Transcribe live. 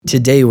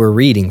Today we're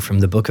reading from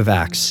the book of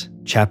Acts,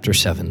 chapter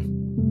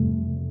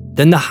 7.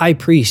 Then the high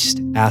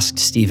priest asked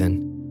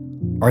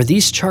Stephen, "Are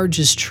these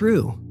charges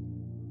true?"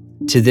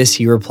 To this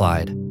he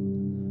replied,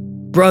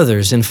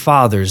 "Brothers and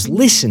fathers,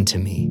 listen to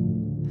me.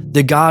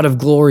 The God of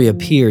glory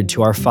appeared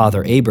to our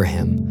father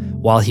Abraham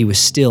while he was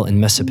still in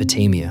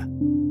Mesopotamia,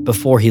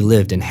 before he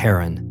lived in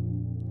Haran.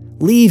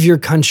 'Leave your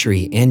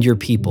country and your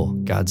people,'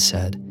 God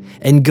said,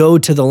 'and go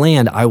to the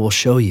land I will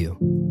show you.'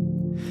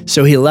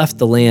 So he left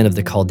the land of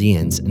the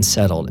Chaldeans and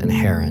settled in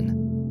Haran.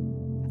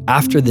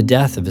 After the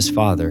death of his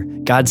father,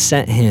 God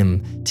sent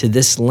him to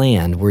this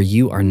land where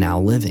you are now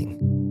living.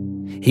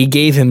 He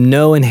gave him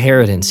no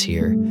inheritance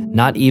here,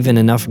 not even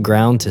enough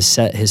ground to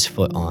set his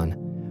foot on,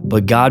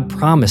 but God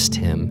promised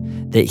him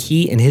that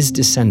he and his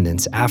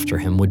descendants after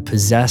him would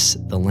possess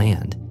the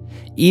land,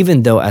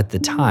 even though at the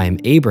time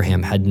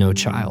Abraham had no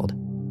child.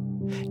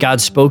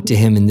 God spoke to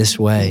him in this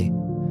way,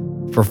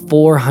 'For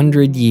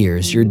 400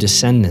 years your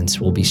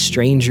descendants will be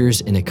strangers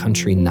in a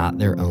country not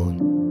their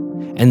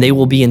own, and they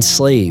will be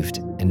enslaved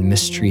and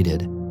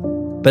mistreated.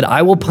 But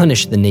I will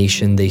punish the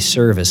nation they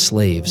serve as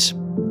slaves.'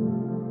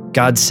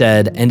 God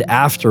said, 'And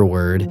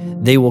afterward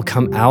they will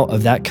come out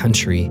of that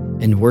country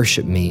and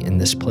worship me in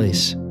this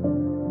place.'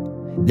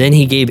 Then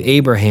he gave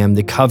Abraham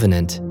the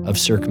covenant of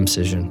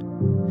circumcision.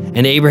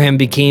 And Abraham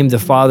became the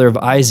father of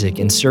Isaac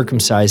and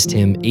circumcised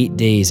him 8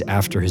 days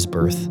after his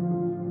birth.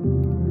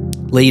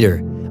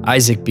 Later,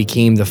 Isaac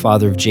became the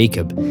father of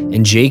Jacob,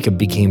 and Jacob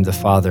became the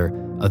father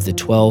of the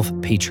 12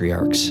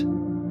 patriarchs.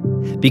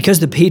 Because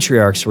the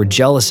patriarchs were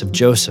jealous of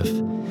Joseph,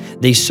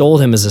 they sold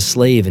him as a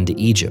slave into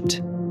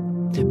Egypt.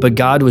 But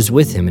God was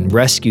with him and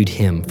rescued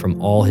him from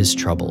all his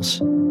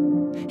troubles.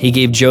 He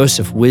gave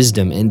Joseph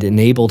wisdom and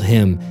enabled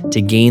him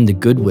to gain the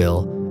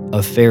goodwill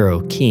of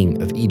Pharaoh,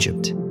 king of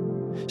Egypt.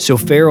 So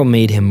Pharaoh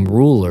made him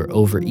ruler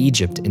over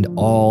Egypt and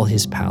all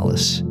his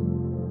palace.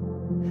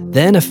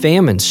 Then a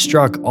famine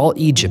struck all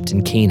Egypt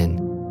and Canaan,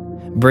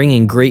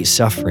 bringing great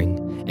suffering,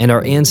 and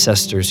our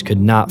ancestors could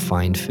not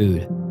find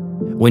food.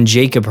 When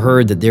Jacob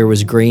heard that there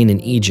was grain in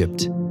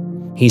Egypt,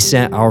 he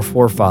sent our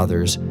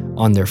forefathers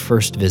on their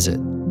first visit.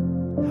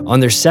 On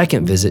their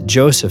second visit,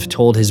 Joseph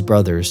told his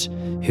brothers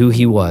who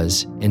he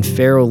was, and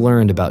Pharaoh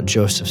learned about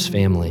Joseph's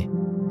family.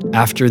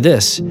 After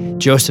this,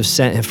 Joseph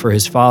sent for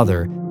his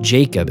father,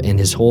 Jacob, and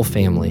his whole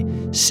family,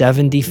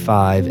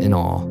 75 in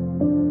all.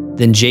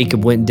 Then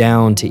Jacob went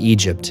down to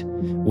Egypt,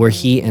 where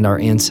he and our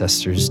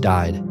ancestors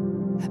died.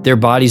 Their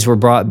bodies were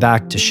brought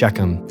back to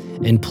Shechem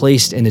and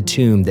placed in a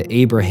tomb that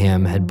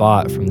Abraham had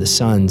bought from the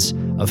sons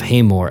of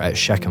Hamor at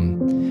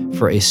Shechem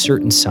for a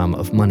certain sum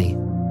of money.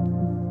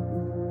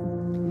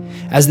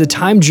 As the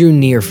time drew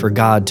near for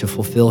God to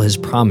fulfill his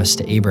promise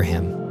to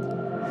Abraham,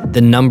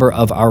 the number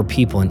of our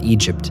people in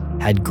Egypt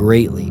had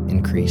greatly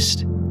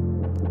increased.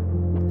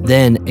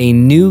 Then a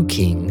new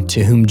king,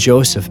 to whom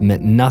Joseph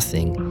meant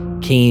nothing,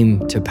 came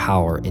to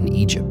power in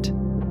Egypt.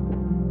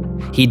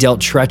 He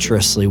dealt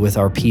treacherously with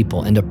our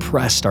people and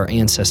oppressed our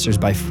ancestors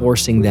by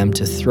forcing them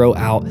to throw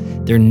out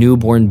their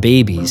newborn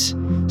babies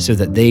so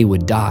that they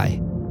would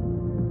die.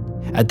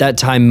 At that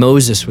time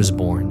Moses was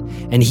born,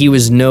 and he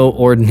was no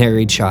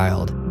ordinary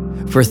child.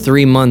 For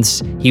 3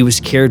 months he was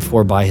cared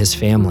for by his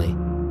family.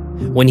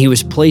 When he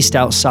was placed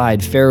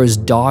outside, Pharaoh's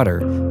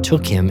daughter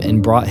took him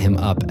and brought him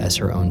up as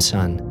her own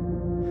son.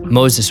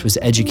 Moses was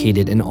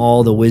educated in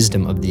all the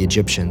wisdom of the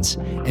Egyptians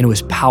and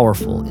was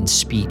powerful in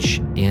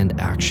speech and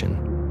action.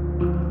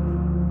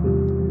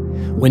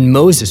 When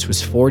Moses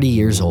was 40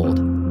 years old,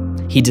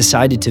 he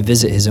decided to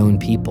visit his own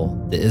people,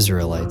 the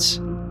Israelites.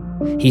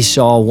 He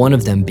saw one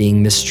of them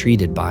being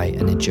mistreated by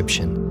an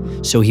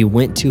Egyptian, so he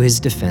went to his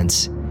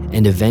defense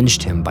and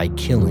avenged him by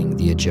killing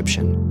the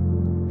Egyptian.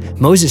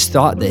 Moses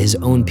thought that his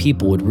own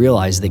people would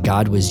realize that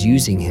God was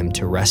using him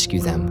to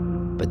rescue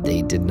them, but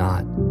they did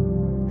not.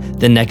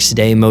 The next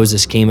day,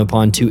 Moses came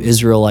upon 2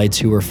 Israelites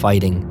who were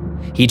fighting.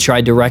 He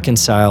tried to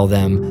reconcile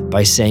them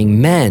by saying,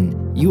 "Men,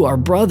 you are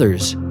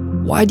brothers.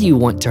 Why do you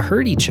want to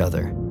hurt each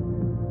other?"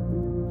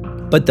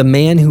 But the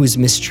man who was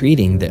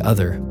mistreating the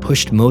other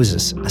pushed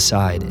Moses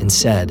aside and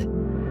said,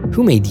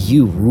 "Who made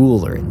you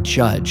ruler and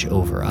judge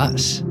over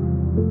us?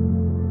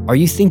 Are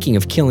you thinking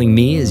of killing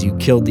me as you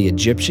killed the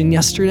Egyptian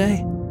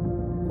yesterday?"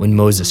 When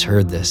Moses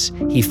heard this,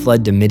 he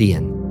fled to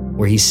Midian,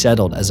 where he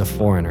settled as a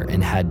foreigner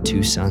and had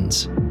 2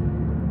 sons.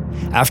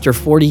 After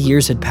 40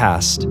 years had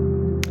passed,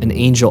 an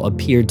angel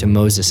appeared to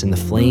Moses in the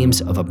flames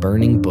of a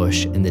burning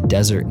bush in the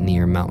desert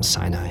near Mount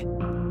Sinai.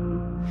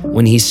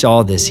 When he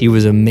saw this, he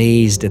was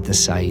amazed at the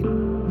sight.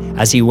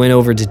 As he went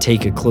over to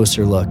take a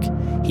closer look,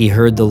 he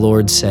heard the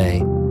Lord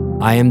say,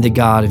 "I am the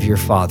God of your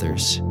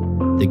fathers,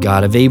 the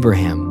God of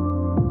Abraham,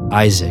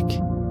 Isaac,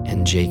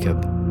 and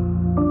Jacob."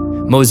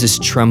 Moses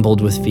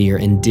trembled with fear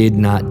and did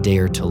not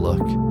dare to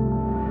look.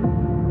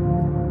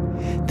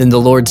 Then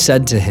the Lord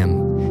said to him,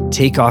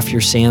 "Take off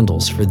your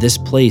sandals, for this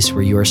place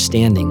where you are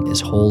standing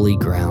is holy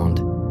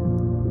ground.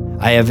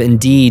 I have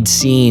indeed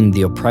seen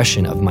the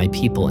oppression of my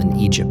people in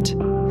Egypt.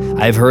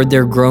 I have heard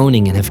their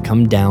groaning and have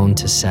come down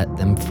to set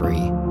them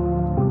free.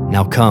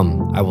 Now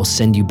come, I will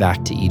send you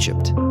back to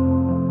Egypt."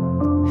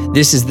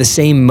 This is the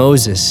same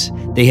Moses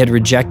they had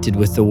rejected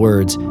with the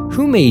words,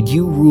 "Who made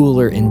you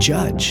ruler and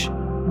judge?"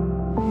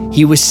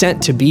 He was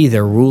sent to be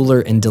their ruler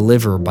and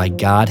deliverer by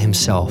God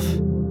himself,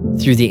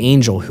 through the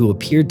angel who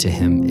appeared to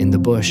him in the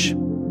bush.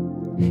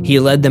 He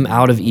led them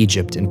out of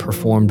Egypt and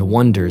performed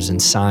wonders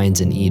and signs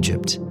in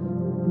Egypt,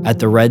 at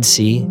the Red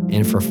Sea,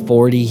 and for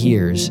 40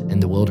 years in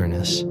the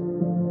wilderness.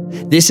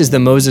 This is the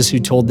Moses who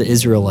told the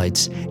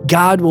Israelites,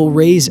 "God will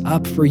raise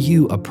up for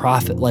you a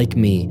prophet like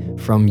me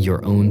from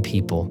your own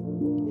people."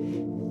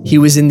 He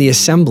was in the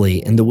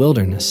assembly in the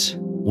wilderness,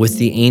 with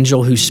the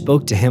angel who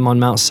spoke to him on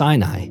Mount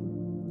Sinai,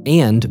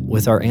 and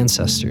with our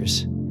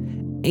ancestors.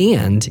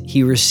 And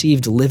he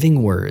received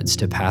living words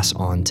to pass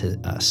on to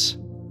us.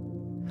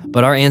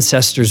 But our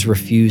ancestors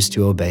refused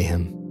to obey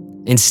him.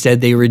 Instead,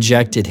 they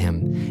rejected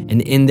him,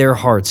 and in their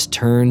hearts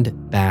turned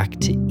back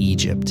to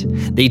Egypt.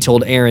 They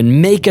told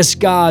Aaron, "Make us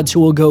gods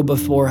who will go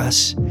before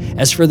us.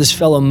 As for this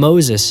fellow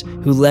Moses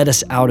who led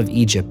us out of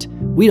Egypt,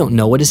 we don't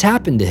know what has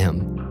happened to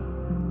him."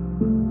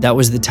 That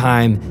was the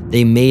time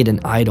they made an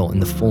idol in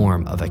the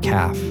form of a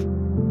calf.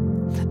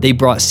 They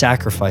brought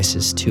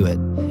sacrifices to it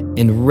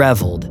and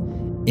reveled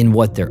in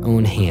what their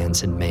own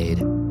hands had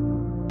made.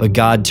 But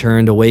God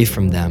turned away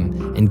from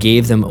them and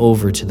gave them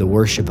over to the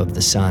worship of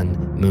the sun,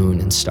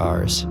 moon, and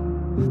stars.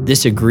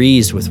 This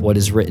agrees with what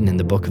is written in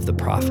the book of the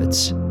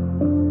prophets.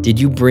 "Did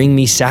you bring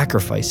me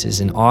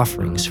sacrifices and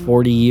offerings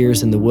 40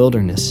 years in the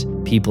wilderness,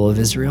 people of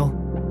Israel?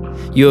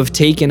 You have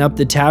taken up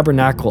the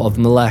tabernacle of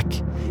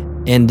Molech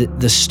and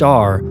the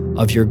star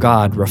of your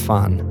god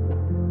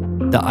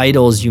Raphan, the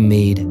idols you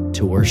made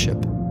to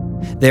worship.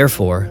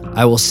 Therefore,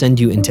 I will send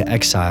you into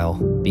exile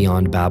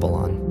beyond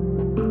Babylon."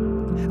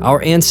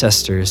 Our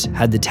ancestors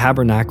had the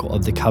tabernacle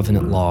of the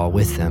covenant law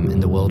with them in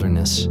the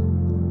wilderness.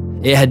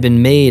 It had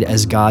been made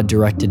as God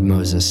directed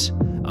Moses,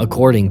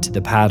 according to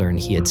the pattern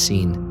he had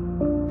seen.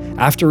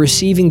 After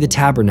receiving the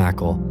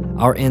tabernacle,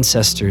 our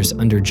ancestors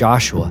under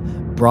Joshua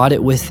brought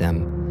it with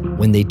them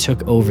when they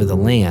took over the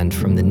land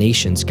from the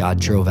nations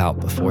God drove out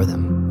before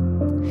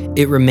them.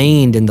 It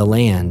remained in the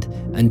land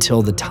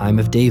until the time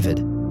of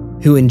David,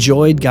 who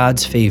enjoyed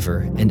God's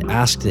favor and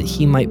asked that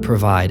he might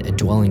provide a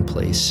dwelling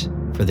place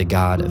for the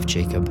God of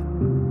Jacob.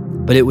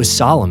 But it was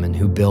Solomon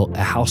who built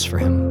a house for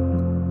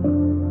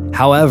him.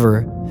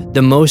 However,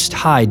 the Most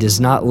High does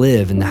not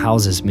live in the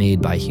houses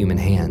made by human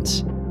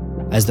hands.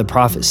 As the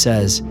prophet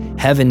says,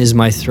 "Heaven is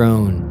my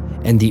throne,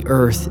 and the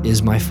earth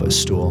is my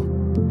footstool.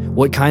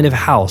 What kind of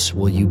house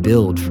will you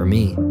build for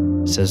me,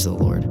 says the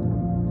Lord?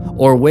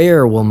 Or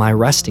where will my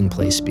resting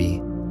place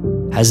be?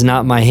 Has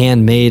not my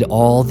hand made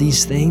all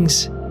these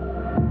things?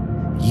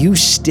 You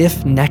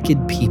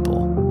stiff-necked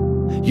people,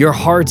 your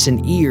hearts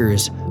and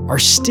ears are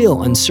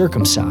still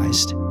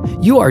uncircumcised.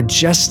 You are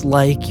just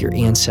like your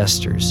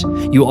ancestors.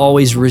 You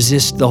always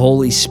resist the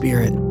Holy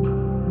Spirit.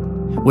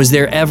 Was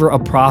there ever a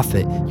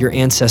prophet your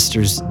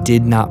ancestors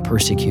did not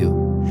persecute?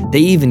 They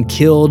even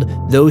killed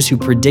those who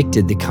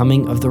predicted the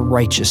coming of the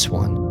righteous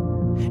one.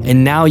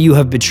 And now you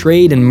have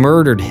betrayed and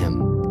murdered him.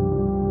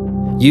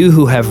 You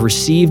who have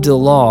received the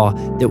law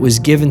that was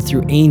given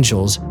through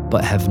angels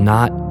but have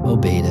not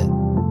obeyed it."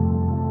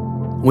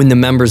 When the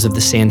members of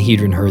the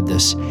Sanhedrin heard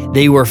this,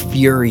 they were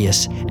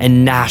furious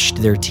and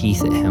gnashed their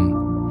teeth at him.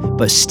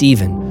 But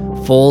Stephen,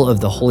 full of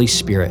the Holy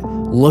Spirit,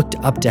 looked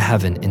up to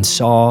heaven and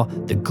saw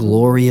the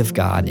glory of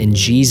God and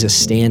Jesus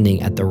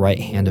standing at the right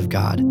hand of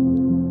God.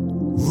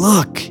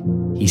 "Look,"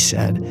 he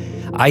said,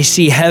 "I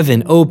see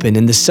heaven open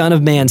and the Son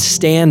of Man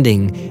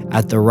standing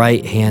at the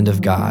right hand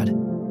of God."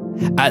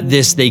 At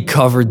this, they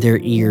covered their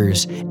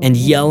ears, and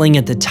yelling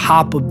at the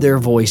top of their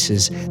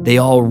voices, they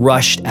all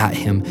rushed at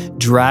him,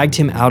 dragged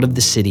him out of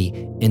the city,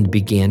 and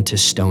began to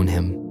stone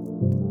him.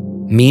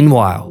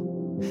 Meanwhile,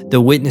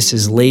 the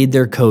witnesses laid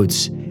their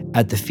coats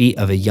at the feet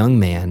of a young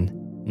man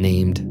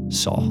named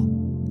Saul.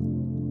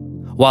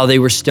 While they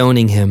were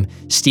stoning him,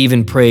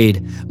 Stephen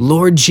prayed,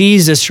 "Lord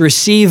Jesus,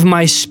 receive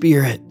my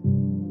spirit."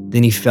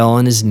 Then he fell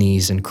on his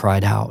knees and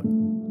cried out,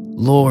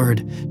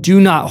 "Lord,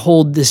 do not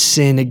hold this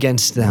sin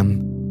against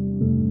them."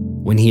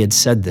 When he had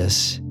said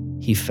this,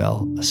 he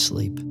fell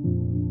asleep.